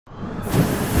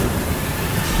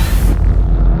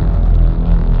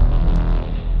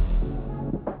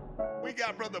We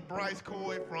got Brother Bryce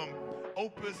Coy from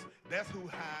Opus. That's who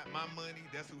hired my money.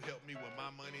 That's who helped me with my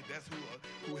money. That's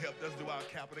who helped us do our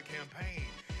capital campaign.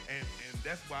 And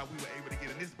that's why we were able to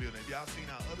get in this building. If y'all seen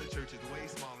our other churches way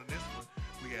smaller than this one,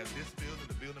 we have this building,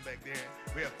 the building back there.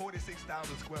 We have 46,000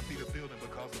 square feet of building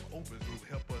because of Opus Group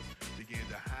help us begin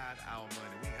to hide our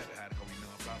money. We had to hide it because we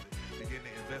nonprofit. Begin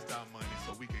to invest our money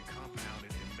so we can compound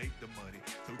it and make the money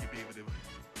so we can be able to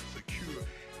secure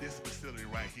this facility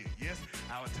right here. Yes,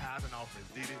 our tithes and offerings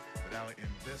did it, but our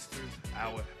investors,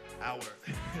 our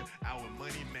our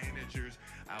money managers,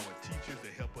 our teachers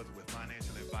that help us with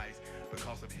financial advice,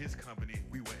 because of his company,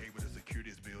 we were able to secure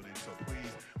this building. So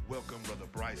please welcome Brother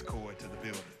Bryce Coy to the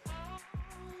building.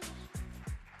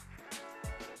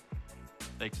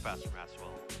 Thanks, Pastor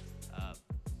Maxwell.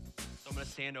 So I'm going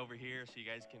to stand over here so you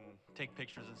guys can take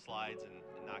pictures and slides and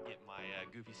not get my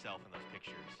goofy self in those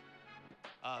pictures.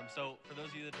 So for those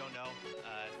of you that don't know,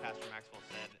 as Pastor Maxwell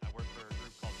said, I work for a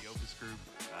group called the Opus Group.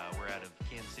 We're out of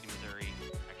Kansas City, Missouri.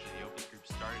 Actually, the Opus Group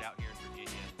started out here in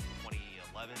Virginia in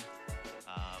 2011.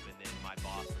 And then my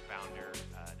boss, the founder,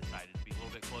 decided to be a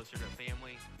little bit closer to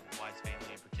family, his wife's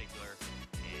family in particular,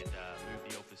 and moved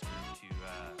the Opus Group to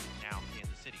now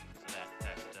Kansas City. So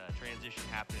that transition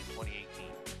happened in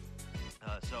 2018.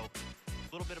 So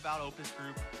a little bit about Opus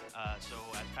Group. So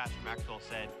as Pastor Maxwell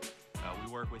said,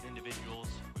 we work with individuals,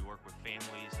 we work with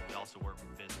families, and we also work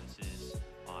with businesses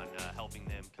on helping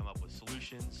them come up with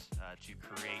solutions to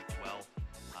create wealth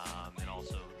and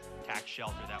also tax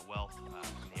shelter that wealth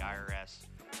from the IRS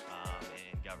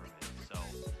and government. So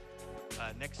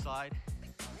next slide.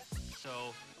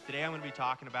 So today I'm going to be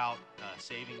talking about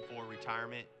saving for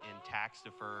retirement in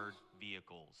tax-deferred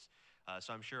vehicles.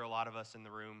 So I'm sure a lot of us in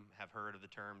the room have heard of the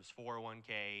terms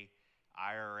 401k,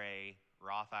 IRA,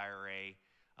 Roth IRA.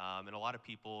 And a lot of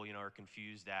people, are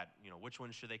confused at, which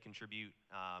one should they contribute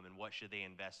and what should they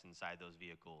invest inside those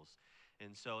vehicles.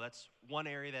 And so that's one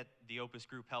area that the Opus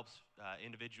Group helps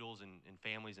individuals and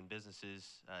families and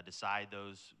businesses decide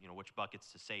those, which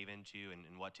buckets to save into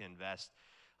and what to invest.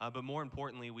 But more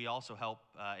importantly, we also help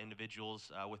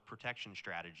individuals with protection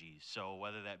strategies. So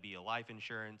whether that be a life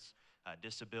insurance,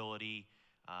 disability,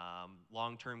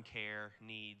 long-term care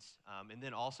needs, and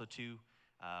then also to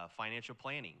financial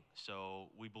planning. So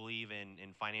we believe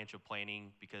in financial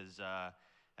planning because,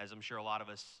 as I'm sure a lot of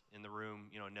us in the room,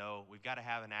 know, we've got to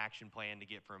have an action plan to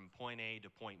get from point A to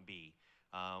point B.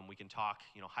 We can talk,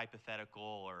 hypothetical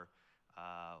or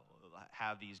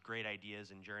have these great ideas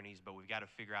and journeys, but we've got to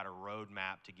figure out a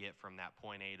roadmap to get from that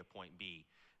point A to point B.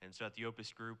 And so at the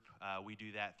Opus Group, we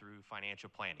do that through financial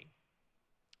planning.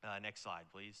 Next slide,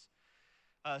 please.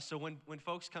 So when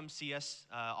folks come see us,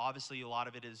 obviously a lot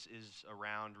of it is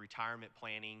around retirement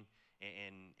planning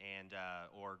and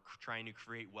or trying to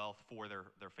create wealth for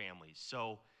their families.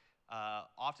 So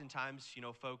oftentimes,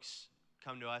 folks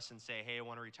come to us and say, hey, I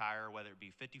want to retire, whether it be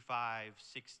 55,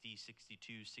 60,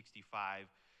 62, 65.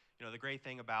 The great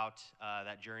thing about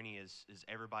that journey is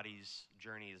everybody's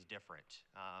journey is different.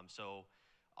 So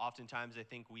oftentimes, I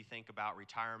think we think about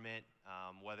retirement,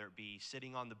 whether it be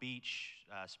sitting on the beach,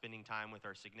 spending time with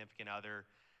our significant other,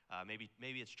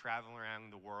 maybe it's traveling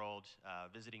around the world,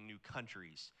 visiting new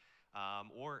countries,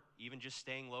 or even just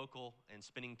staying local and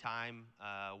spending time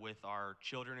with our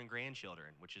children and grandchildren,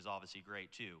 which is obviously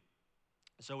great too.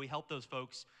 So we help those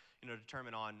folks,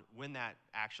 determine on when that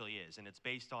actually is, and it's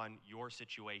based on your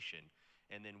situation,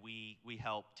 and then we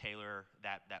help tailor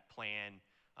that plan.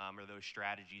 Or those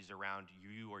strategies around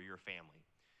you or your family.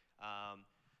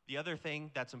 The other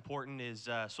thing that's important is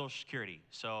Social Security.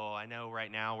 So I know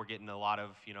right now we're getting a lot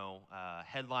of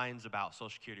headlines about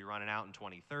Social Security running out in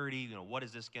 2030. What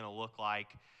is this going to look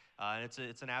like? And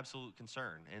it's an absolute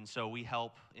concern. And so we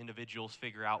help individuals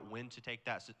figure out when to take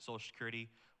that Social Security,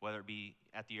 whether it be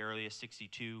at the earliest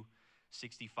 62,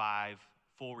 65,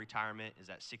 full retirement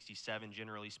is at 67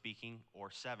 generally speaking,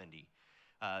 or 70.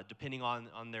 Depending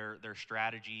on their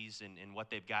strategies and what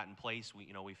they've got in place,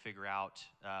 we figure out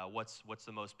what's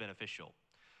the most beneficial.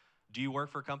 Do you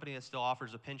work for a company that still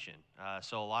offers a pension?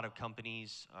 So a lot of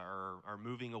companies are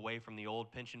moving away from the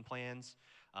old pension plans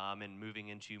and moving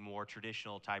into more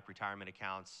traditional type retirement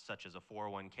accounts, such as a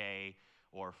 401k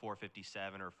or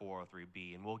 457 or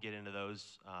 403b. And we'll get into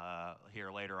those here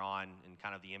later on and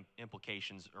kind of the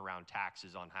implications around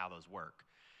taxes on how those work.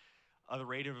 The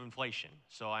rate of inflation.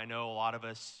 So I know a lot of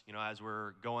us, as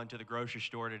we're going to the grocery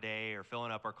store today or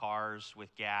filling up our cars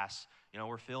with gas,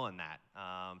 we're feeling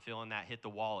that hit the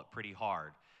wallet pretty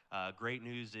hard. Great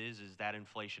news is that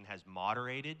inflation has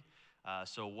moderated,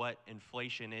 So what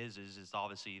inflation is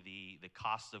obviously the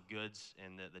cost of goods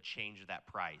and the change of that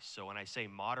price. So when I say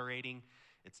moderating,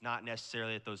 it's not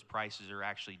necessarily that those prices are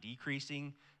actually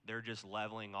decreasing. They're just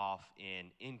leveling off in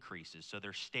increases. So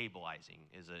they're stabilizing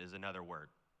is another word.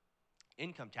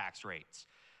 Income tax rates.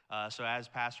 So as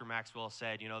Pastor Maxwell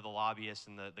said, the lobbyists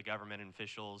and the government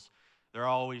officials, they're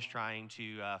always trying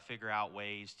to figure out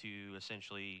ways to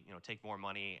essentially, take more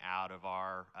money out of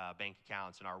our bank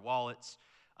accounts and our wallets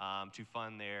to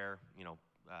fund their,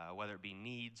 whether it be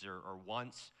needs or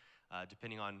wants,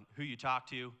 depending on who you talk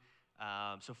to.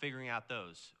 So figuring out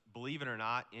those. Believe it or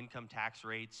not, income tax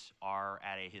rates are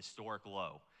at a historic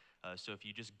low. So if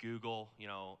you just Google,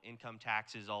 income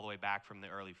taxes all the way back from the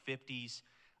early 50s,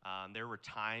 there were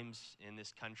times in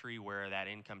this country where that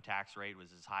income tax rate was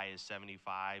as high as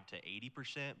 75 to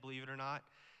 80%, believe it or not.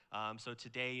 So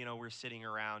today, we're sitting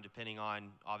around, depending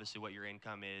on obviously what your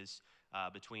income is,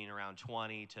 between around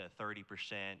 20 to 30%,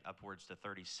 upwards to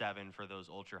 37 for those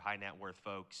ultra high net worth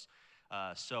folks.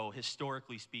 So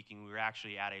historically speaking, we were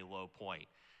actually at a low point.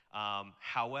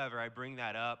 However, I bring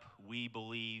that up, we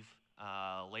believe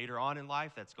later on in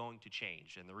life that's going to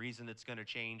change. And the reason it's going to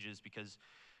change is because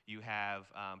you have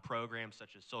programs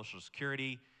such as Social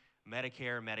Security,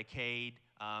 Medicare, Medicaid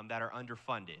that are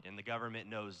underfunded, and the government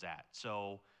knows that.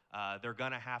 So they're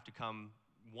going to have to come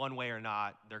one way or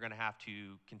not. They're going to have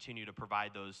to continue to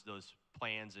provide those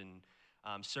plans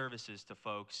and services to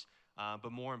folks.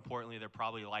 But more importantly, they're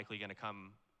probably likely going to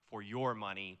come for your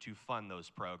money to fund those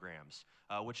programs,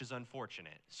 which is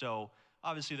unfortunate. So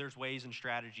obviously there's ways and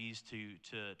strategies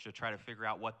to try to figure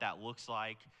out what that looks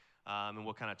like, and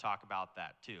we'll kind of talk about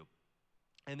that too.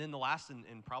 And then the last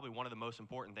and probably one of the most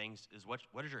important things is what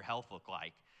does your health look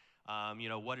like?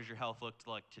 What does your health look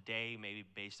like today, maybe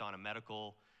based on a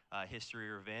medical history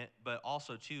or event, but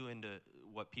also too into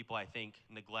what people I think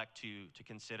neglect to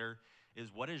consider is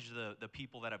what is the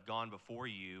people that have gone before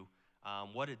you,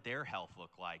 what did their health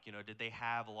look like? Did they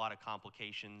have a lot of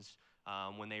complications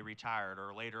when they retired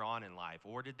or later on in life?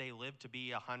 Or did they live to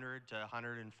be 100 to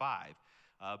 105?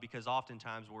 Because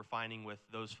oftentimes we're finding with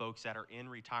those folks that are in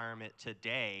retirement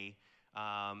today,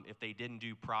 if they didn't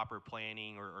do proper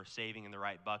planning or saving in the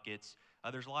right buckets,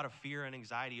 there's a lot of fear and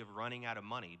anxiety of running out of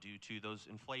money due to those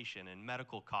inflation and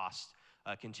medical costs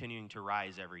continuing to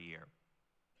rise every year.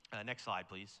 Next slide,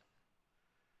 please.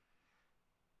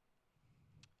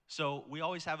 So we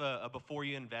always have a before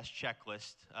you invest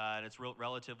checklist, and it's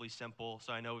relatively simple.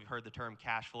 So I know we've heard the term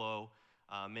cash flow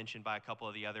mentioned by a couple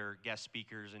of the other guest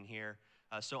speakers in here.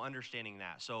 So understanding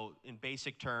that. So in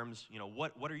basic terms,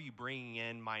 what are you bringing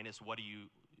in minus what are you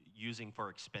using for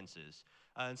expenses?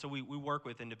 And so we work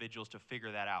with individuals to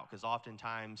figure that out because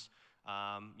oftentimes,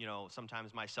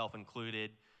 sometimes myself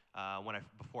included,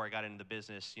 before I got into the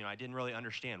business, I didn't really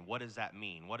understand what does that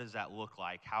mean? What does that look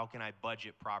like? How can I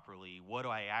budget properly? What do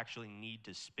I actually need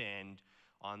to spend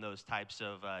on those types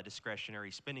of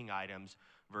discretionary spending items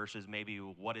versus maybe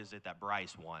what is it that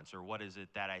Bryce wants or what is it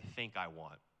that I think I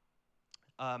want?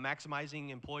 Maximizing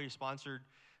employer-sponsored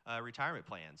retirement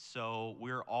plans. So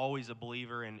we're always a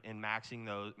believer in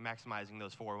maximizing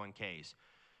those 401ks.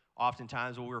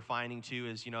 Oftentimes what we're finding too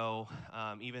is,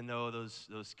 even though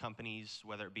those companies,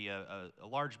 whether it be a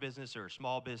large business or a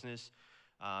small business,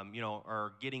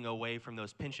 are getting away from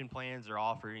those pension plans, they're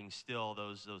offering still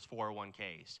those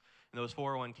 401ks. And those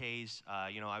 401ks,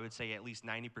 I would say at least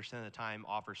 90% of the time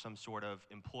offer some sort of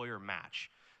employer match.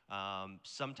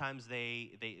 Sometimes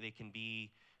they can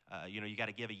be, you got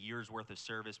to give a year's worth of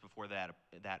service before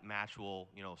that match will,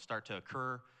 start to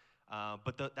occur.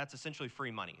 But that's essentially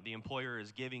free money. The employer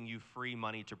is giving you free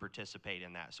money to participate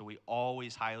in that. So we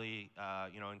always highly,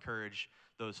 encourage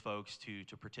those folks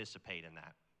to participate in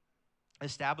that.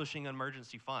 Establishing an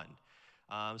emergency fund.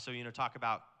 So talk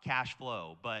about cash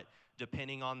flow, but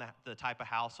depending on the type of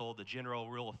household, the general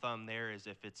rule of thumb there is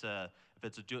if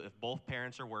both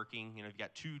parents are working, you've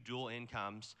got two dual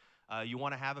incomes, you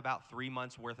want to have about 3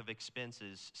 months worth of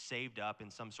expenses saved up in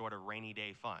some sort of rainy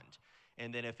day fund.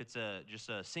 And then if it's just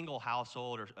a single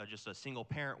household or just a single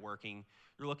parent working,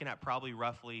 you're looking at probably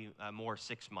roughly more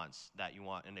 6 months that you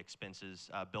want in expenses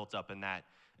built up in that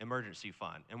emergency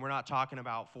fund. And we're not talking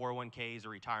about 401ks or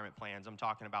retirement plans. I'm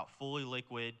talking about fully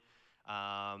liquid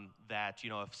that,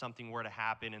 if something were to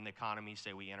happen in the economy,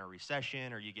 say we enter a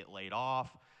recession or you get laid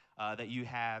off, that you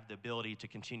have the ability to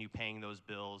continue paying those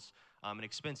bills and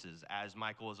expenses, as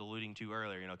Michael was alluding to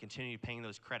earlier, continue paying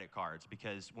those credit cards,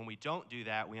 because when we don't do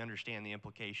that, we understand the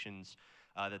implications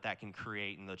that can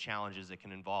create and the challenges that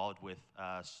can involve with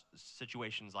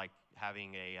situations like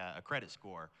having a credit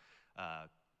score.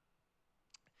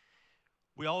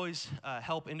 We always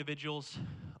help individuals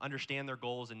understand their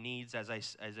goals and needs. As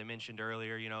I mentioned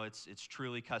earlier, it's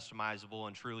truly customizable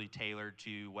and truly tailored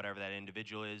to whatever that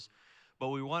individual is. But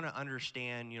we want to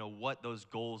understand, what those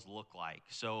goals look like.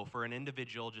 So for an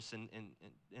individual, just in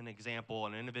an example,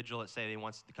 an individual that say they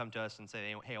wants to come to us and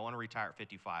say, hey, I want to retire at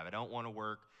 55. I don't want to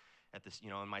work at this,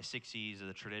 in my 60s or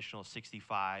the traditional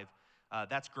 65.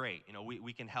 That's great.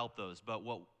 We can help those. But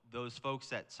what those folks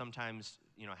that sometimes,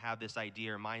 have this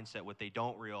idea or mindset, what they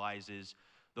don't realize is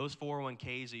those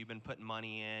 401ks that you've been putting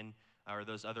money in, or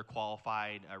those other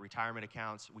qualified retirement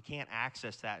accounts, we can't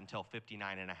access that until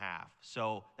 59 and a half.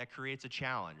 So that creates a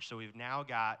challenge. So we've now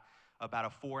got about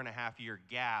a 4.5-year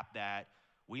gap that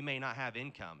we may not have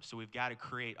income. So we've got to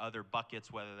create other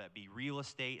buckets, whether that be real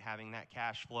estate, having that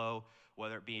cash flow,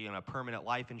 whether it be a permanent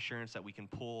life insurance that we can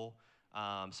pull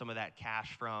some of that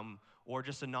cash from, or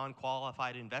just a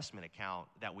non-qualified investment account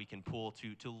that we can pull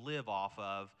to live off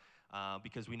of,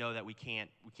 because we know that we can't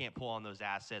pull on those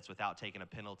assets without taking a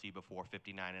penalty before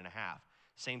 59 and a half.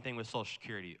 Same thing with Social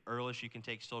Security. Earliest you can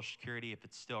take Social Security, if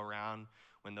it's still around,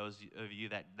 when those of you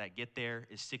that get there,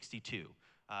 is 62.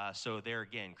 So there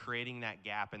again, creating that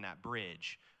gap and that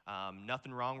bridge.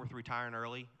 Nothing wrong with retiring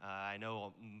early. I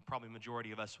know probably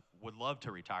majority of us would love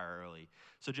to retire early.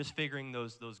 So just figuring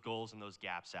those goals and those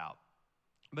gaps out.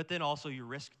 But then also your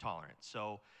risk tolerance.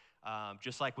 So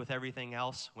just like with everything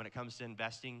else, when it comes to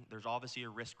investing, there's obviously a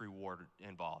risk reward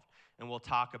involved. And we'll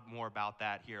talk more about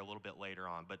that here a little bit later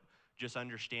on. But just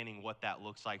understanding what that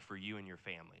looks like for you and your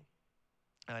family.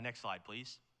 Next slide,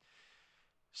 please.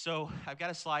 So I've got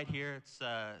a slide here. It's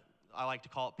I like to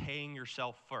call it paying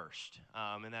yourself first.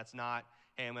 And that's not,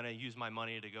 hey, I'm going to use my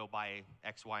money to go buy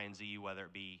X, Y, and Z, whether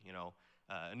it be,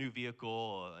 a new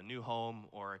vehicle, a new home,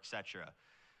 or et cetera.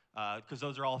 Because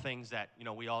those are all things that,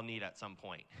 we all need at some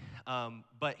point.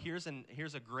 But here's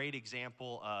a great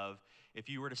example of if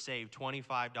you were to save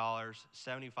 $25,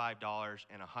 $75,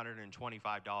 and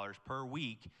 $125 per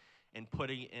week and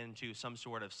putting it into some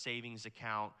sort of savings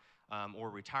account or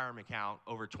retirement account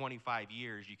over 25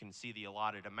 years, you can see the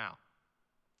allotted amount.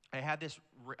 I had this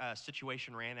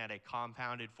situation ran at a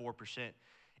compounded 4%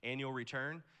 annual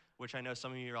return, which I know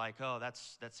some of you are like, oh, that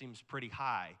seems pretty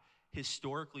high.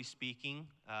 Historically speaking,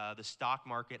 the stock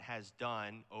market has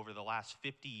done over the last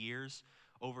 50 years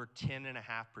over 10.5%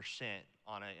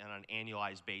 on an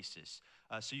annualized basis.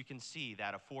 So you can see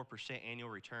that a 4% annual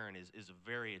return is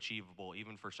very achievable,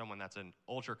 even for someone that's an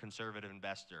ultra-conservative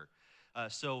investor.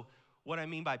 So what I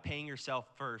mean by paying yourself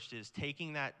first is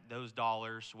taking those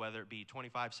dollars, whether it be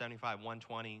 25, 75,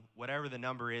 120, whatever the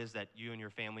number is that you and your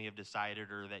family have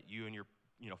decided, or that you and your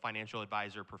financial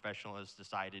advisor professional has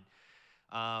decided,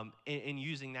 and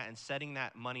using that and setting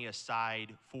that money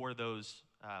aside for those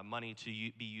money to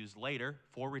be used later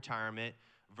for retirement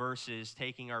versus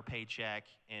taking our paycheck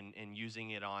and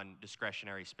using it on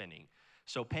discretionary spending.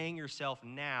 So paying yourself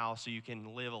now so you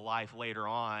can live a life later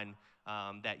on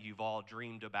that you've all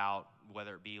dreamed about,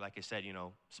 whether it be, like I said,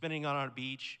 spending on a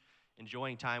beach,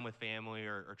 enjoying time with family,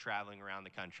 or traveling around the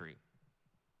country.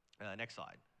 Next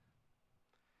slide.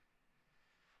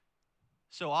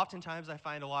 So oftentimes I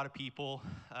find a lot of people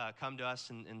come to us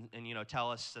and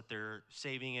tell us that they're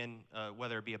saving in,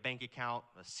 whether it be a bank account,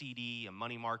 a CD, a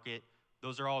money market.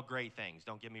 Those are all great things,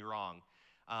 don't get me wrong,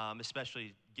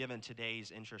 especially given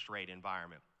today's interest rate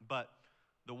environment. But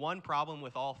the one problem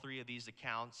with all three of these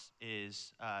accounts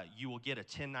is you will get a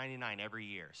 1099 every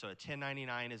year. So a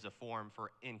 1099 is a form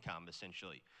for income,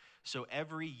 essentially. So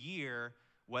every year,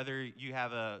 whether you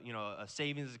have a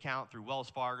savings account through Wells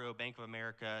Fargo, Bank of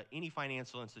America, any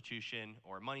financial institution,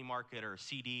 or money market, or a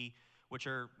CD, which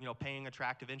are paying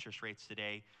attractive interest rates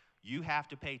today, you have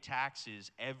to pay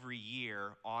taxes every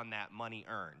year on that money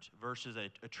earned versus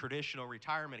a traditional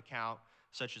retirement account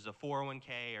such as a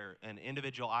 401k or an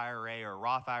individual IRA or a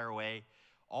Roth IRA.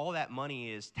 All that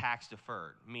money is tax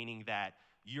deferred, meaning that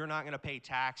you're not going to pay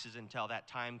taxes until that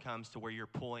time comes to where you're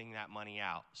pulling that money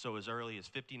out. So as early as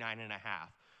 59 and a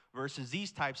half. Versus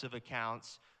these types of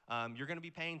accounts, you're going to be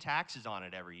paying taxes on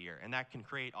it every year, and that can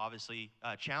create, obviously,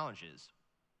 challenges.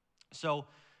 So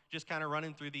just kind of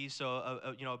running through these. So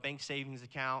a bank savings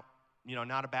account,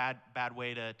 not a bad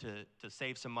way to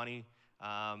save some money.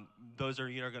 Those are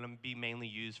going to be mainly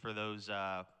used for those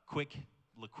quick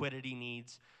liquidity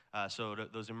needs. So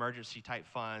those emergency type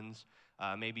funds.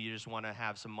 Maybe you just want to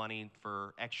have some money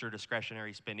for extra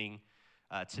discretionary spending.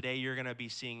 Today you're going to be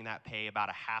seeing that pay about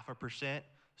 0.5%.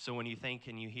 So when you think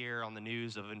and you hear on the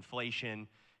news of inflation,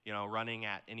 running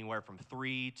at anywhere from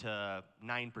 3 to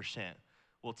 9%,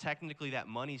 Well, technically, that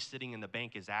money sitting in the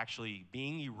bank is actually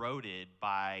being eroded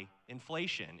by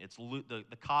inflation. It's the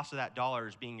cost of that dollar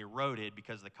is being eroded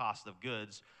because the cost of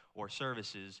goods or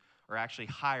services are actually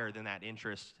higher than that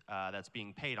interest that's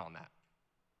being paid on that.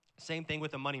 Same thing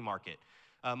with the money market.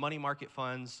 Money market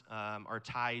funds are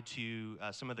tied to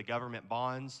some of the government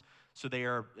bonds, so they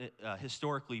are,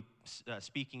 historically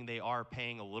speaking, they are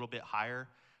paying a little bit higher.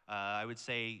 I would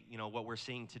say, what we're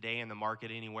seeing today in the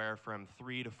market, anywhere from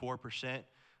 3 to 4%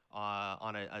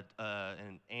 on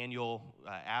an annual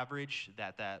average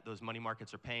that those money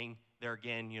markets are paying. There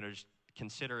again, just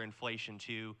consider inflation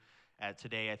too.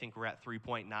 Today, I think we're at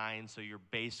 3.9, so you're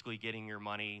basically getting your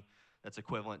money that's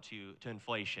equivalent to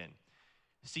inflation.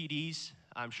 CDs,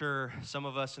 I'm sure some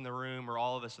of us in the room or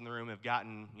all of us in the room have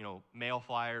gotten, mail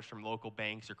flyers from local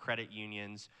banks or credit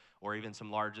unions or even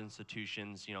some large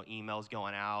institutions, emails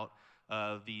going out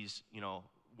of these,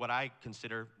 what I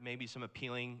consider maybe some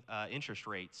appealing interest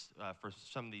rates for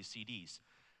some of these CDs.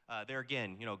 There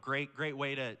again, great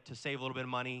way to save a little bit of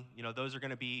money. Those are going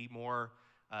to be more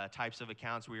types of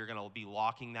accounts where you're going to be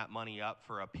locking that money up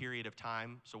for a period of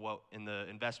time. So what in the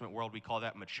investment world we call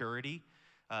that maturity.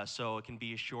 So it can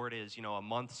be as short as, a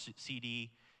month CD,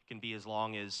 can be as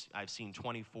long as I've seen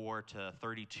 24 to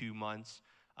 32 months.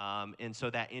 And so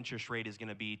that interest rate is going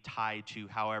to be tied to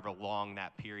however long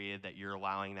that period that you're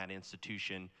allowing that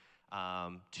institution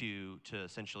to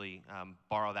essentially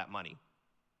borrow that money.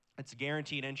 It's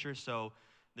guaranteed interest, so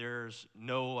there's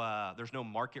no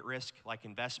market risk like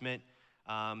investment.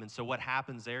 And so what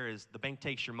happens there is the bank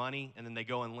takes your money and then they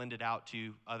go and lend it out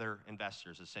to other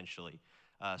investors essentially.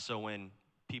 So when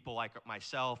people like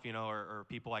myself, or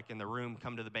people like in the room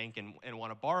come to the bank and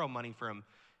want to borrow money from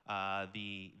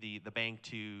the bank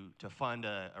to fund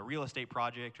a real estate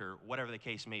project or whatever the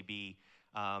case may be,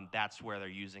 that's where they're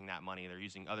using that money. They're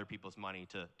using other people's money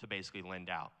to basically lend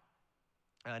out.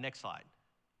 Next slide.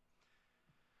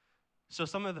 So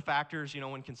some of the factors,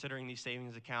 when considering these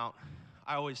savings account,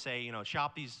 I always say,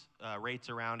 shop these rates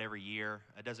around every year.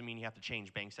 It doesn't mean you have to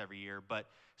change banks every year, but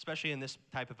especially in this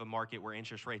type of a market where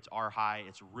interest rates are high,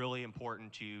 it's really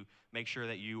important to make sure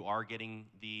that you are getting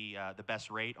the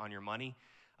best rate on your money.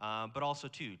 But also,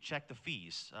 too, check the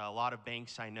fees. A lot of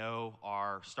banks I know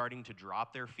are starting to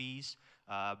drop their fees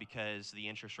because the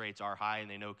interest rates are high and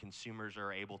they know consumers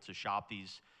are able to shop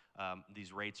these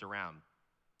rates around.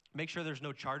 Make sure there's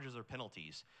no charges or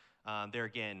penalties. There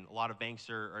again, a lot of banks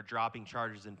are dropping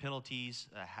charges and penalties,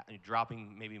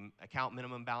 dropping maybe account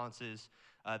minimum balances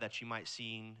that you might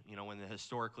see,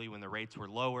 historically when the rates were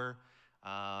lower,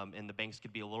 and the banks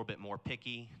could be a little bit more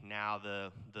picky. Now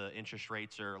the interest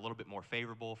rates are a little bit more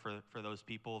favorable for those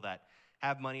people that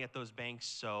have money at those banks,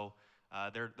 so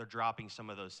they're dropping some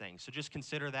of those things. So just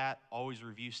consider that. Always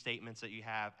review statements that you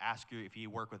have. Ask you if you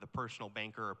work with a personal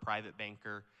banker or a private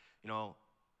banker,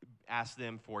 ask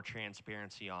them for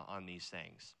transparency on these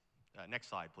things. Next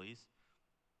slide, please.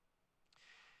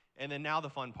 And then now the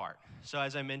fun part. So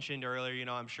as I mentioned earlier,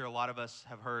 I'm sure a lot of us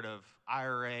have heard of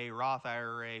IRA, Roth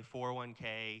IRA,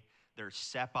 401k. There's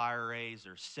SEP IRAs,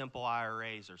 there's simple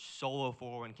IRAs, there's solo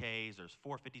 401ks, there's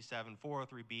 457,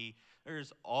 403b.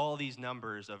 There's all these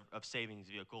numbers of savings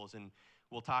vehicles. And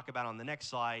we'll talk about on the next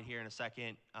slide here in a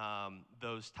second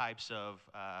those types of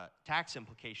tax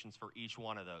implications for each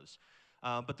one of those.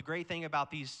 But the great thing about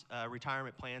these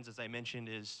retirement plans, as I mentioned,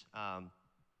 is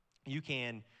you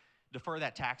can defer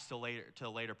that tax to a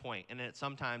later point. And then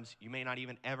sometimes you may not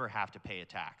even ever have to pay a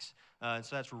tax.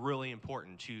 So that's really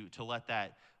important to let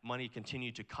that money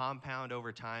continue to compound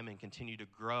over time and continue to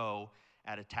grow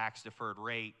at a tax-deferred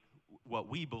rate, what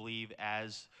we believe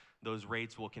as those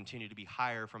rates will continue to be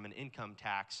higher from an income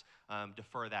tax,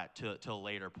 defer that to a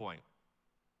later point.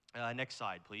 Next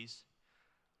slide, please.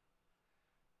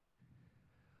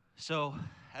 So,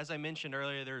 as I mentioned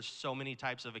earlier, there's so many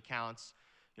types of accounts.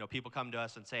 People come to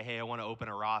us and say, hey, I want to open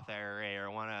a Roth IRA or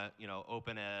I want to,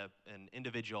 open an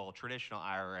individual traditional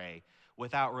IRA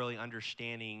without really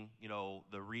understanding,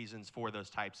 the reasons for those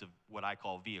types of what I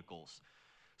call vehicles.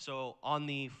 So on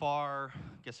the far,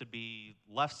 I guess it'd be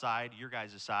left side, your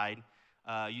guys' side,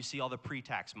 you see all the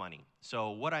pre-tax money.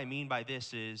 So what I mean by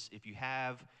this is if you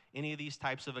have any of these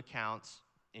types of accounts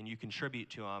and you contribute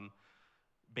to them,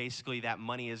 basically that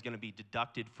money is going to be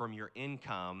deducted from your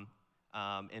income,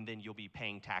 and then you'll be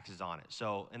paying taxes on it.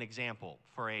 So an example,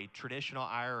 for a traditional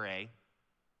IRA,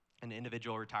 an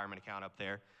individual retirement account up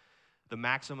there, the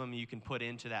maximum you can put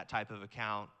into that type of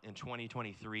account in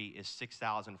 2023 is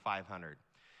 $6,500.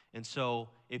 And so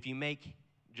if you make,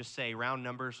 just say round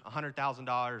numbers, $100,000,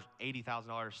 $80,000,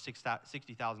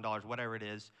 $60,000, whatever it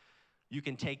is, you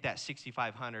can take that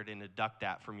 $6,500 and deduct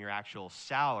that from your actual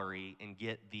salary and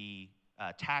get the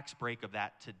tax break of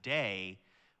that today,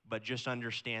 but just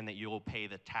understand that you'll pay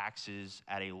the taxes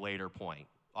at a later point,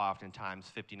 oftentimes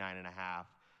 59 and a half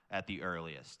at the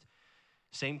earliest.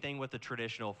 Same thing with the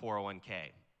traditional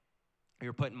 401k.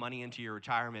 You're putting money into your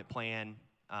retirement plan,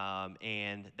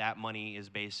 and that money is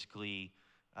basically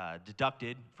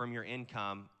deducted from your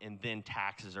income, and then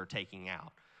taxes are taken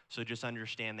out. So just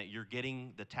understand that you're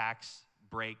getting the tax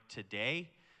break today,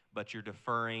 but you're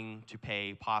deferring to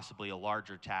pay possibly a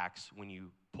larger tax when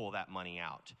you pull that money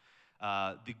out.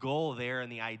 The goal there and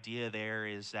the idea there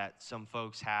is that some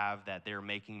folks have that they're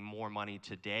making more money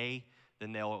today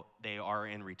than they are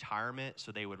in retirement,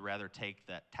 so they would rather take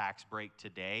that tax break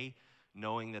today,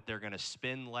 knowing that they're going to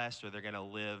spend less or they're going to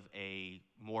live a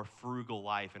more frugal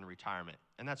life in retirement.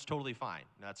 And that's totally fine.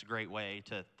 That's a great way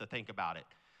to think about it.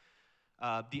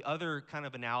 The other kind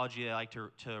of analogy I like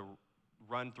to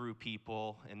run through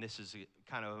people, and this is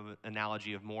kind of an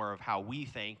analogy of more of how we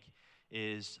think,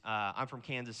 is I'm from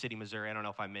Kansas City, Missouri. I don't know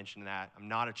if I mentioned that. I'm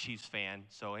not a Chiefs fan,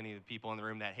 so any of the people in the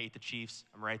room that hate the Chiefs,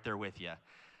 I'm right there with you.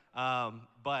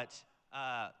 But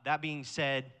that being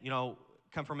said,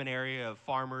 come from an area of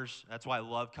farmers. That's why I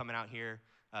love coming out here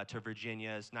to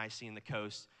Virginia. It's nice seeing the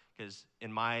coast, because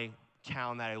in my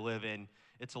town that I live in,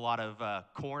 it's a lot of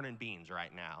corn and beans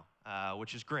right now,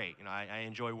 which is great. I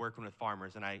enjoy working with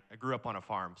farmers, and I grew up on a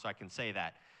farm, so I can say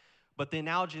that. But the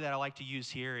analogy that I like to use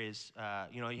here is,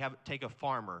 take a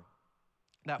farmer.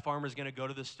 That farmer is going to go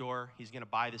to the store. He's going to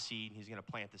buy the seed. He's going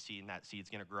to plant the seed, and that seed's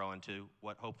going to grow into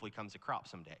what hopefully comes a crop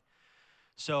someday.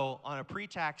 So on a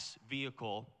pre-tax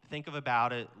vehicle, think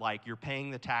about it like you're paying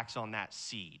the tax on that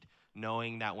seed,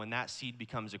 knowing that when that seed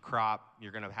becomes a crop,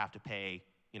 you're going to have to pay,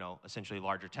 essentially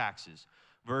larger taxes.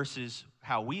 Versus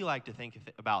how we like to think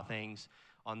about things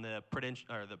on the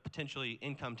potentially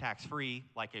income tax-free,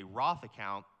 like a Roth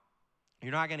account.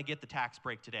 You're not going to get the tax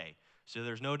break today. So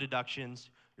there's no deductions.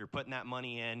 You're putting that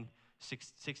money in,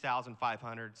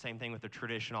 $6,500, same thing with the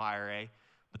traditional IRA.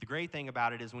 But the great thing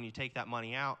about it is when you take that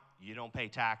money out, you don't pay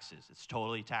taxes. It's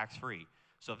totally tax-free.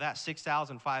 So if that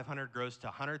 $6,500 grows to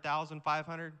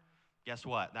 $100,500, guess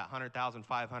what? That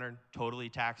 $100,500, totally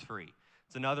tax-free.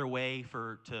 It's another way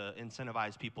to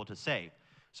incentivize people to save.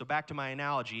 So back to my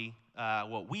analogy,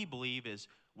 what we believe is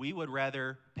we would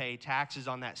rather pay taxes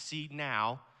on that seed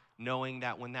now, knowing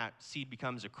that when that seed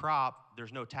becomes a crop,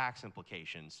 there's no tax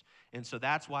implications. And so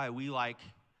that's why we like,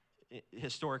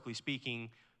 historically speaking,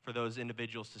 for those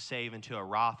individuals to save into a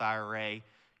Roth IRA.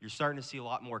 You're starting to see a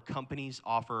lot more companies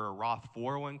offer a Roth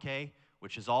 401k,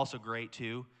 which is also great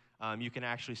too. You can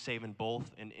actually save in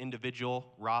both an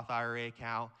individual Roth IRA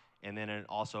account and then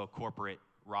also a corporate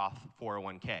Roth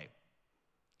 401k.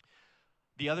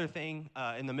 The other thing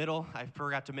in the middle I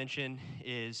forgot to mention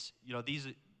is, these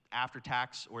after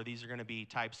tax, or these are going to be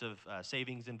types of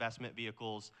savings investment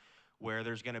vehicles where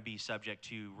there's going to be subject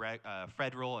to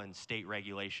federal and state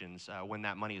regulations when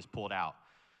that money is pulled out.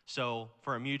 So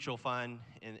for a mutual fund,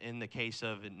 in the case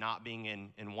of it not being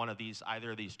in one of these,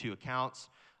 either of these two accounts,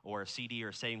 or a CD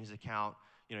or savings account,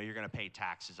 you're going to pay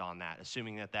taxes on that,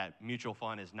 assuming that mutual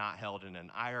fund is not held in an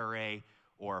IRA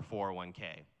or a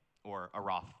 401k, or a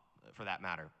Roth for that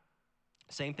matter.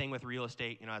 Same thing with real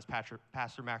estate. As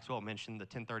Pastor Maxwell mentioned, the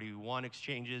 1031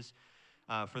 exchanges.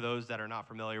 For those that are not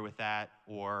familiar with that,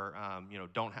 or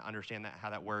don't understand how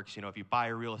that works, if you buy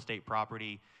a real estate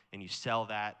property and you sell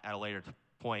that at a later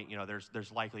point,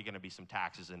 there's likely going to be some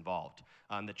taxes involved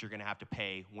that you're going to have to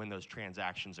pay when those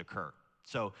transactions occur.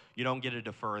 So you don't get to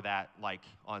defer that like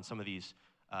on some of these,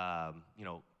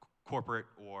 corporate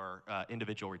or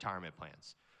individual retirement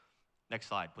plans. Next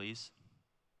slide, please.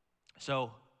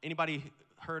 So anybody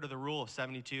heard of the rule of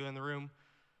 72 in the room?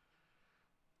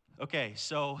 Okay,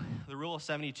 so the rule of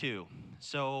 72.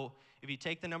 So if you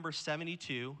take the number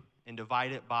 72 and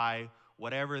divide it by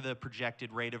whatever the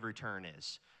projected rate of return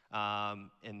is,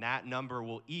 and that number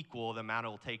will equal the amount it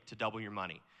will take to double your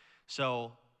money.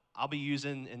 So I'll be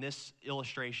using, in this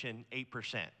illustration,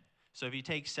 8%. So if you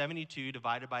take 72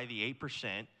 divided by the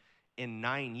 8%, in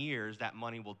 9 years, that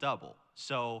money will double.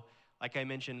 So like I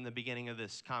mentioned in the beginning of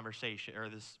this conversation, or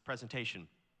this presentation,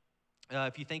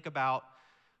 if you think about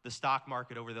the stock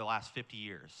market over the last 50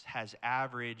 years has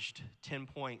averaged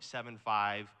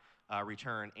 10.75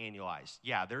 return annualized.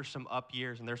 Yeah, there's some up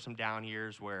years and there's some down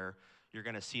years where you're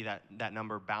going to see that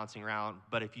number bouncing around.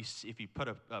 But if you put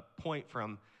a point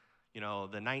from the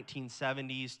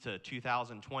 1970s to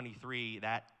 2023,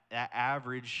 that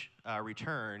average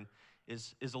return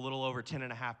is a little over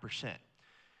 10.5%.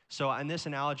 So in this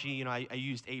analogy, I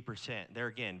used 8%. There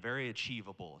again, very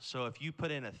achievable. So if you put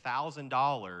in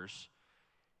 $1,000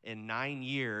 in 9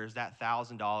 years, that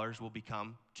 $1,000 will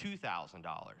become $2,000.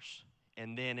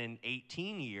 And then in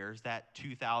 18 years, that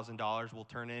 $2,000 will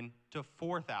turn into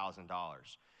 $4,000.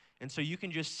 And so you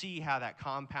can just see how that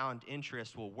compound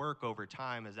interest will work over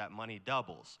time as that money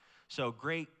doubles. So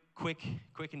great, quick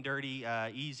and dirty,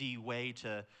 easy way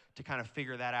to kind of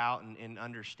figure that out and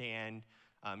understand,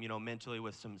 mentally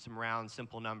with some round,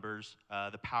 simple numbers,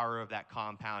 the power of that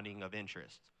compounding of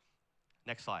interest.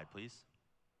 Next slide, please.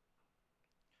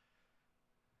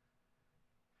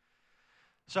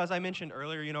 So as I mentioned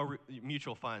earlier,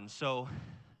 mutual funds. So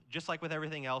just like with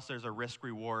everything else, there's a risk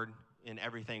reward in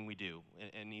everything we do,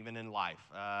 and even in life.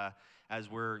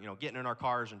 As we're getting in our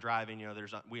cars and driving,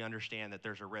 we understand that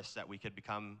there's a risk that we could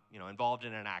become involved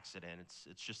in an accident.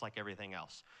 It's just like everything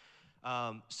else.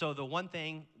 So the one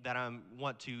thing that I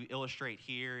want to illustrate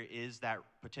here is that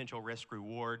potential risk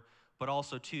reward, but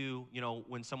also too,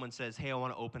 when someone says, hey, I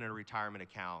want to open a retirement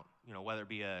account, whether it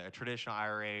be a traditional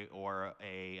IRA or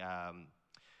a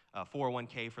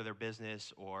 401k for their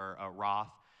business or a Roth,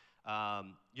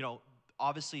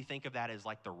 obviously think of that as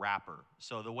like the wrapper.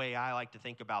 So the way I like to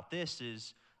think about this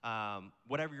is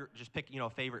just pick, a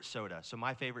favorite soda. So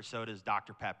my favorite soda is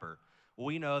Dr. Pepper. Well,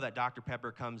 we know that Dr.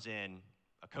 Pepper comes in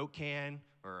a Coke can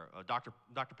or a Dr.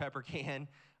 Pepper can,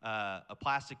 a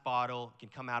plastic bottle, can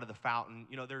come out of the fountain.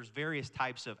 There's various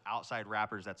types of outside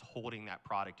wrappers that's holding that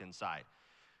product inside.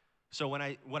 So what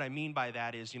I mean by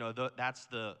that is, that's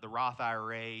the Roth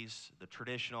IRAs, the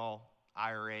traditional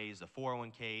IRAs, the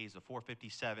 401ks, the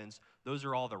 457s. Those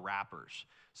are all the wrappers.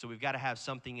 So we've got to have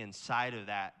something inside of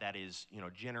that is,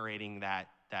 generating that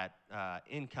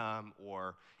income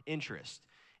or interest.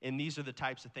 And these are the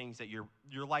types of things that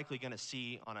you're likely going to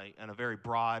see on a very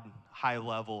broad,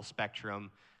 high-level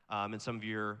spectrum in some of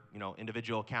your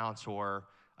individual accounts or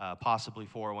possibly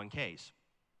 401ks.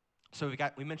 So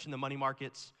we mentioned the money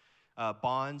markets.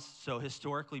 Bonds, so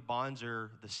historically bonds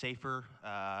are the safer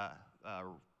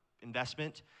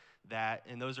investment,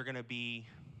 and those are going to be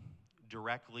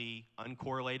directly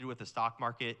uncorrelated with the stock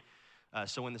market.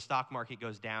 So when the stock market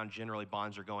goes down, generally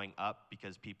bonds are going up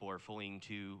because people are fleeing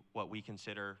to what we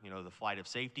consider, the flight of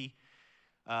safety.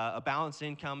 A balanced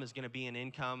income is going to be an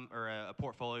income or a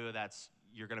portfolio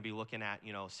you're going to be looking at,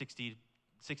 60%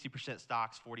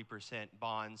 stocks, 40%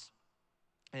 bonds.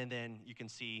 And then you can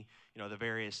see, the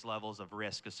various levels of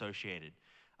risk associated.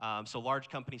 So large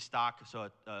company stock, so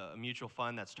a mutual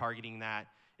fund that's targeting that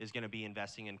is going to be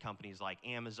investing in companies like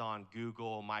Amazon,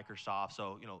 Google, Microsoft.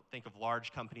 So, think of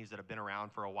large companies that have been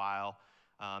around for a while,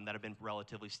 that have been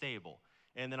relatively stable.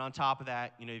 And then on top of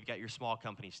that, you've got your small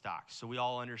company stocks. So we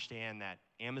all understand that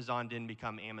Amazon didn't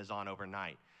become Amazon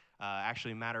overnight.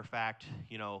 Actually, matter of fact,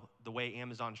 the way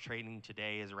Amazon's trading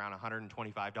today is around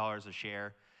 $125 a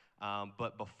share.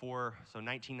 But before, so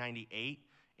 1998,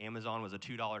 Amazon was a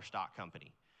 $2 stock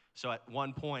company. So at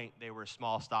one point, they were a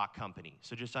small stock company.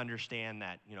 So just understand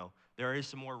that, there is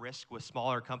some more risk with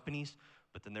smaller companies,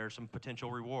 but then there's some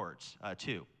potential rewards,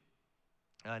 too.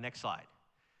 Next slide.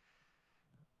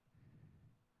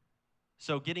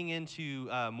 So getting into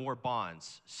more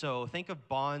bonds. So think of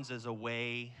bonds as a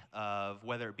way of,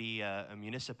 whether it be a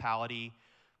municipality,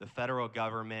 the federal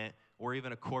government, or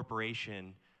even a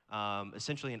corporation,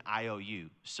 essentially an IOU.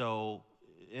 So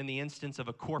in the instance of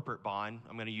a corporate bond,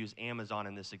 I'm going to use Amazon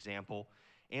in this example.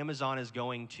 Amazon is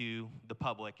going to the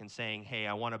public and saying, hey,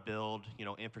 I want to build,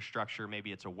 infrastructure.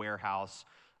 Maybe it's a warehouse,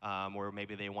 or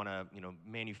maybe they want to,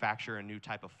 manufacture a new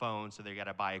type of phone, so they got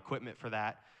to buy equipment for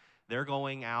that. They're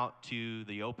going out to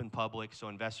the open public, so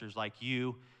investors like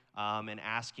you, and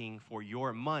asking for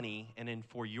your money, and then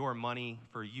for your money,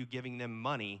 for you giving them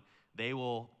money, they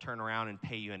will turn around and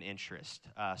pay you an interest.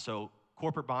 So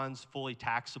corporate bonds, fully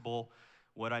taxable.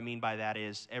 What I mean by that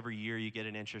is every year you get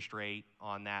an interest rate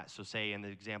on that. So say in the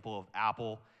example of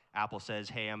Apple says,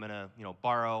 hey, I'm going to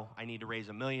borrow. I need to raise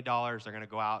 $1 million. They're going to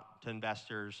go out to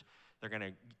investors. They're going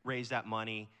to raise that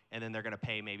money, and then they're going to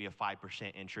pay maybe a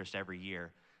 5% interest every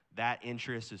year. That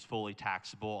interest is fully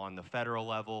taxable on the federal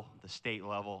level, the state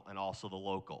level, and also the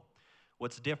local.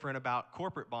 What's different about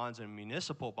corporate bonds and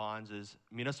municipal bonds is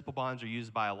municipal bonds are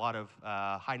used by a lot of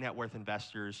high net worth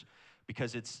investors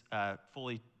because it's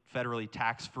fully federally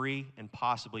tax-free and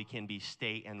possibly can be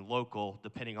state and local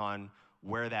depending on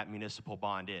where that municipal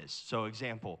bond is. So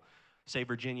example, say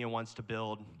Virginia wants to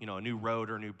build a new road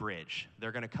or a new bridge.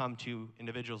 They're going to come to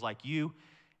individuals like you,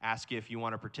 ask if you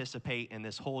want to participate in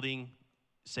this holding.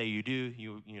 Say you do,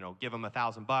 you give them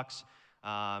 $1,000,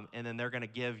 and then they're going to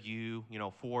give you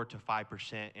 4 to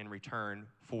 5% in return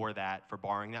for that, for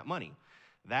borrowing that money.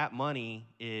 That money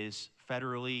is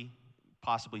federally,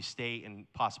 possibly state,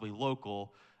 and possibly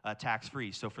local,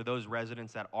 tax-free. So for those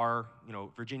residents that are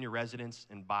Virginia residents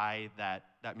and buy that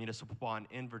municipal bond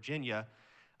in Virginia,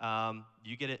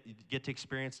 you get to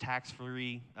experience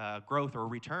tax-free growth or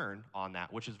return on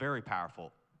that, which is very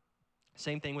powerful.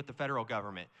 Same thing with the federal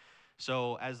government.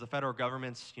 So as the federal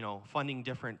government's, funding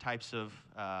different types of,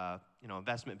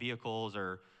 investment vehicles,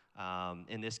 or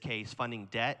in this case, funding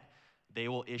debt, they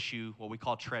will issue what we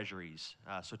call treasuries.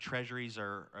 So treasuries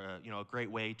are, a great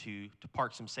way to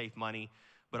park some safe money,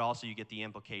 but also you get the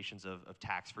implications of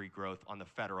tax-free growth on the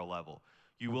federal level.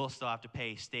 You will still have to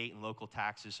pay state and local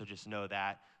taxes, so just know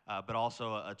that, but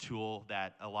also a tool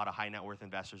that a lot of high net worth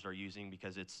investors are using,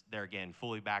 because they're, again,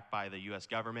 fully backed by the U.S.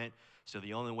 government. So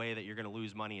the only way that you're going to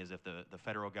lose money is if the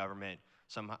federal government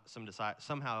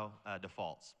somehow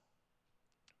defaults.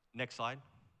 Next slide.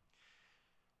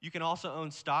 You can also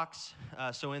own stocks.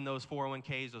 So in those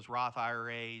 401ks, those Roth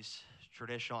IRAs,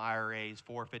 traditional IRAs,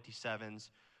 457s,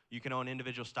 you can own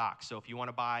individual stocks. So if you want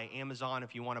to buy Amazon,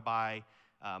 if you want to buy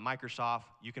Microsoft,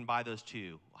 you can buy those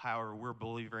too. However, we're a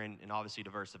believer in obviously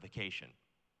diversification.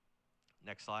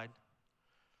 Next slide.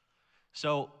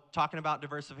 So talking about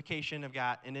diversification, I've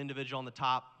got an individual on the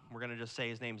top. We're going to just say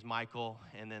his name's Michael,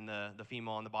 and then the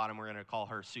female on the bottom, we're going to call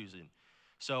her Susan.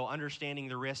 So understanding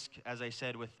the risk, as I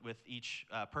said, with each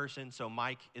person. So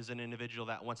Mike is an individual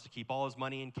that wants to keep all his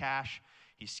money in cash.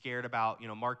 He's scared about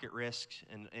market risks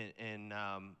and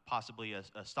possibly a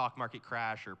stock market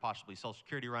crash, or possibly Social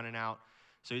Security running out.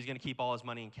 So he's going to keep all his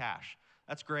money in cash.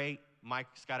 That's great.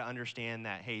 Mike's got to understand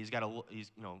that, hey, he's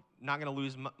not going to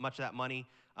lose much of that money,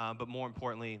 but more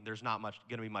importantly, there's not going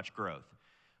to be much growth.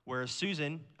 Whereas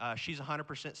Susan, she's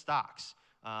 100% stocks.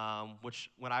 Which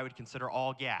what I would consider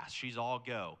all gas. She's all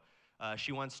go.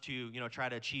 She wants to, try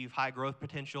to achieve high growth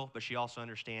potential, but she also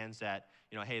understands that,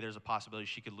 hey, there's a possibility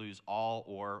she could lose all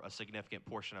or a significant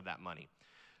portion of that money.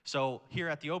 So here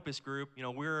at the Opus Group,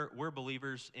 we're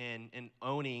believers in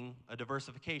owning a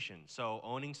diversification. So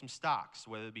owning some stocks,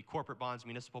 whether it be corporate bonds,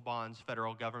 municipal bonds,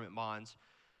 federal government bonds,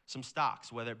 some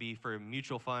stocks, whether it be for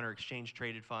mutual fund or exchange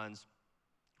traded funds,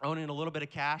 owning a little bit of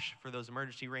cash for those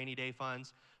emergency rainy day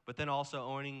funds, but then also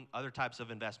owning other types of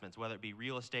investments, whether it be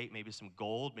real estate, maybe some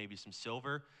gold, maybe some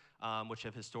silver, which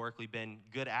have historically been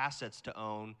good assets to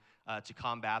own to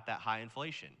combat that high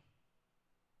inflation.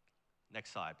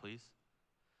 Next slide, please.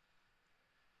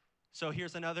 So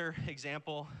here's another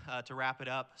example to wrap it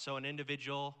up. So an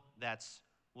individual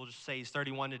we'll just say he's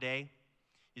 31 today.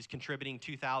 He's contributing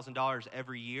 $2,000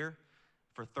 every year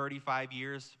for 35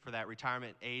 years for that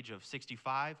retirement age of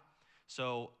 65.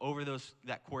 So over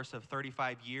that course of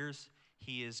 35 years,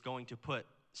 he is going to put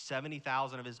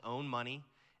 $70,000 of his own money,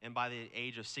 and by the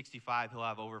age of 65, he'll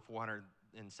have over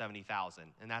 $470,000,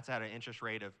 and that's at an interest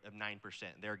rate of 9%.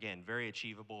 They're, again, very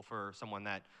achievable for someone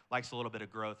that likes a little bit of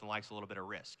growth and likes a little bit of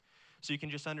risk. So you can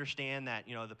just understand that,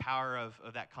 the power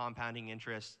of that compounding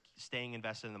interest, staying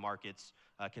invested in the markets,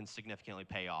 can significantly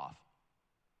pay off.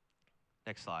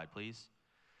 Next slide, please.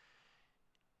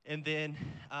 And then,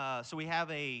 so we have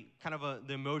the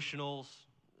emotionals,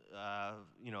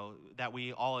 that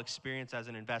we all experience as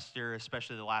an investor,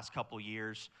 especially the last couple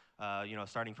years,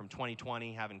 starting from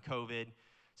 2020, having COVID.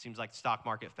 Seems like the stock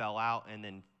market fell out, and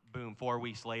then boom, 4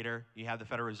 weeks later, you have the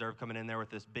Federal Reserve coming in there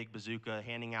with this big bazooka,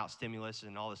 handing out stimulus,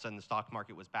 and all of a sudden the stock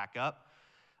market was back up.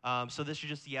 So this is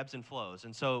just the ebbs and flows.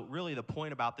 And so really the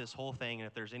point about this whole thing, and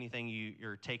if there's anything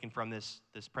you're taking from this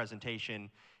presentation,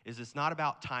 is it's not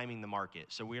about timing the market.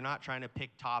 So we're not trying to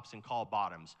pick tops and call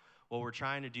bottoms. What we're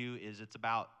trying to do is it's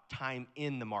about time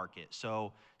in the market.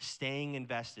 So staying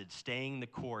invested, staying the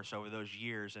course over those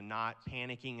years, and not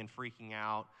panicking and freaking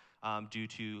out due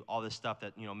to all this stuff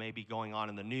that may be going on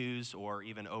in the news or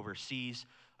even overseas.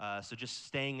 So just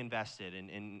staying invested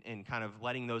and kind of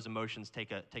letting those emotions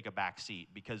take a back seat,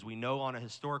 because we know on a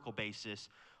historical basis,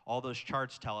 all those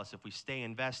charts tell us if we stay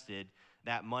invested,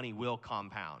 that money will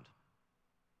compound.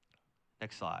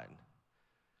 Next slide.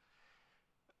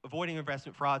 Avoiding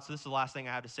investment fraud. So this is the last thing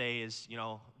I have to say is,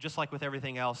 just like with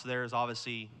everything else, there's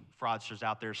obviously fraudsters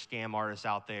out there, scam artists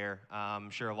out there. I'm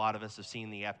sure a lot of us have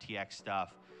seen the FTX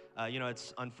stuff.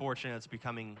 It's unfortunate it's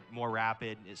becoming more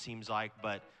rapid, it seems like,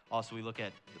 but also we look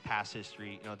at the past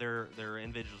history, there are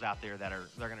individuals out there that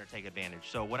they're going to take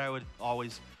advantage. So what I would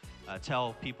always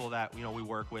tell people that, we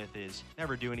work with is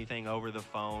never do anything over the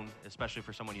phone, especially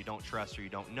for someone you don't trust or you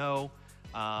don't know.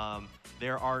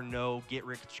 There are no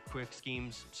get-rich-quick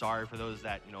schemes. Sorry for those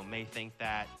that, may think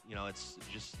that, it's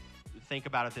just think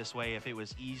about it this way. If it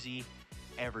was easy,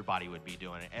 everybody would be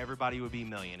doing it. Everybody would be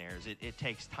millionaires. It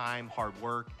takes time, hard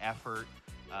work, effort,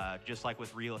 Just like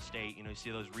with real estate, you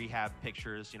see those rehab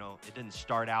pictures, it didn't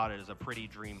start out as a pretty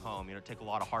dream home. It took a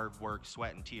lot of hard work,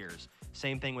 sweat, and tears.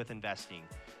 Same thing with investing.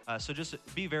 So just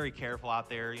be very careful out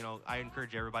there. I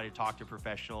encourage everybody to talk to a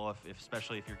professional,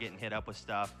 especially if you're getting hit up with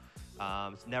stuff.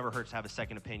 It never hurts to have a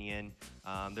second opinion.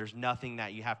 There's nothing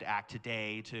that you have to act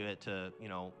today to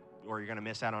or you're going to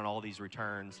miss out on all these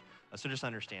returns. So just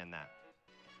understand that.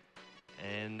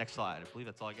 And next slide. I believe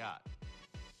that's all I got.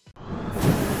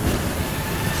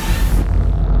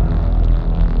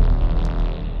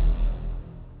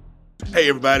 Hey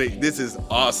everybody, this is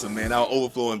awesome, man. Our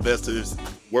Overflow Investors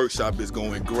workshop is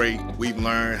going great. We've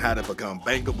learned how to become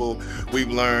bankable. We've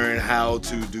learned how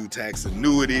to do tax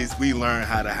annuities. We learned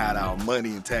how to hide our money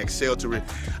and tax sheltering.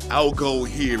 Our goal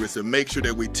here is to make sure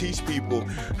that we teach people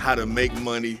how to make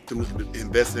money through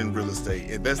investing in real estate.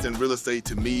 Investing in real estate,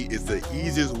 to me, is the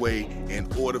easiest way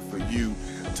in order for you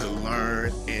to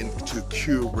learn and to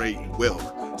curate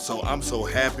wealth. So I'm so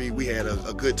happy. We had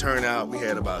a good turnout. We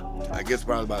had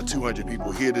probably about 200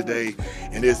 people here today,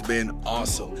 and it's been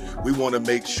awesome. We want to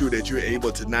make sure that you're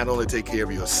able to not only take care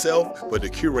of yourself, but to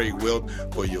curate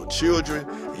wealth for your children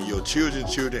and your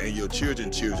children's children and your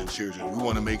children's children's children. We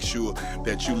want to make sure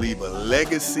that you leave a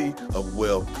legacy of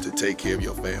wealth to take care of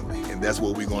your family, and that's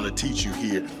what we're going to teach you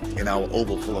here in our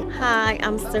Overflow. Hi,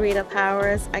 I'm Sarita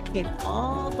Powers. I came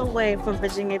all the way from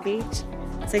Virginia Beach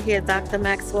to hear Dr.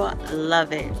 Maxwell.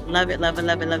 Love it. Love it, love it,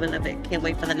 love it, love it, love it. Can't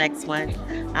wait for the next one.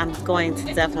 I'm going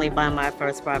to definitely buy my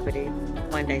first property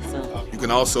one day soon. You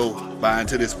can also buy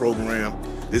into this program.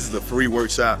 This is a free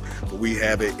workshop, but we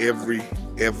have it every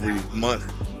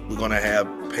month. We're going to have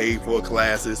paid for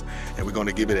classes, and we're going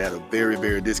to give it at a very,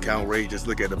 very discount rate. Just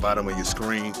look at the bottom of your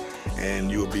screen,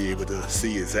 and you'll be able to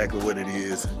see exactly what it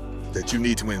is that you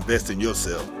need to invest in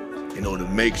yourself in order to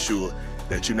make sure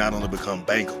that you not only become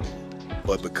bankable,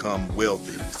 but become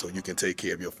wealthy so you can take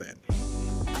care of your family.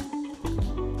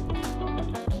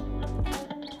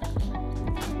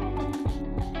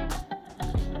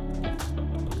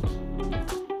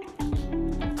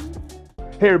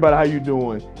 Hey everybody, how you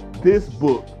doing? This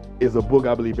book is a book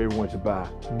I believe everyone should buy.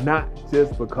 Not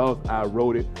just because I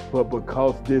wrote it, but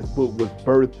because this book was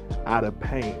birthed out of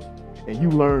pain. And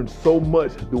you learn so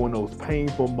much during those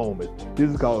painful moments. This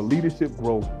is called Leadership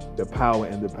Growth, the Power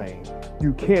and the Pain.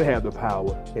 You can't have the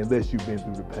power unless you've been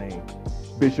through the pain.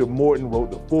 Bishop Morton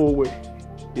wrote the foreword.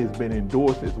 It's been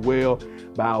endorsed as well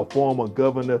by our former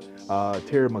governor,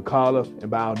 Terry McAuliffe,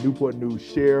 and by our Newport News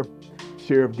Sheriff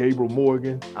Gabriel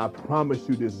Morgan. I promise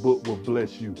you this book will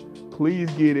bless you. Please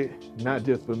get it, not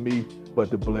just for me,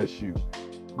 but to bless you.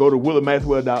 Go to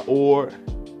willardmaxwell.org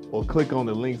or click on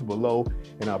the links below,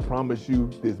 and I promise you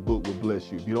this book will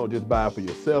bless you. If you don't just buy it for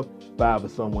yourself, buy it for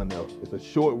someone else. It's a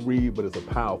short read, but it's a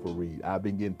powerful read. I've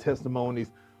been getting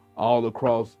testimonies all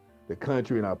across the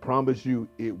country, and I promise you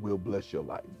it will bless your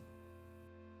life.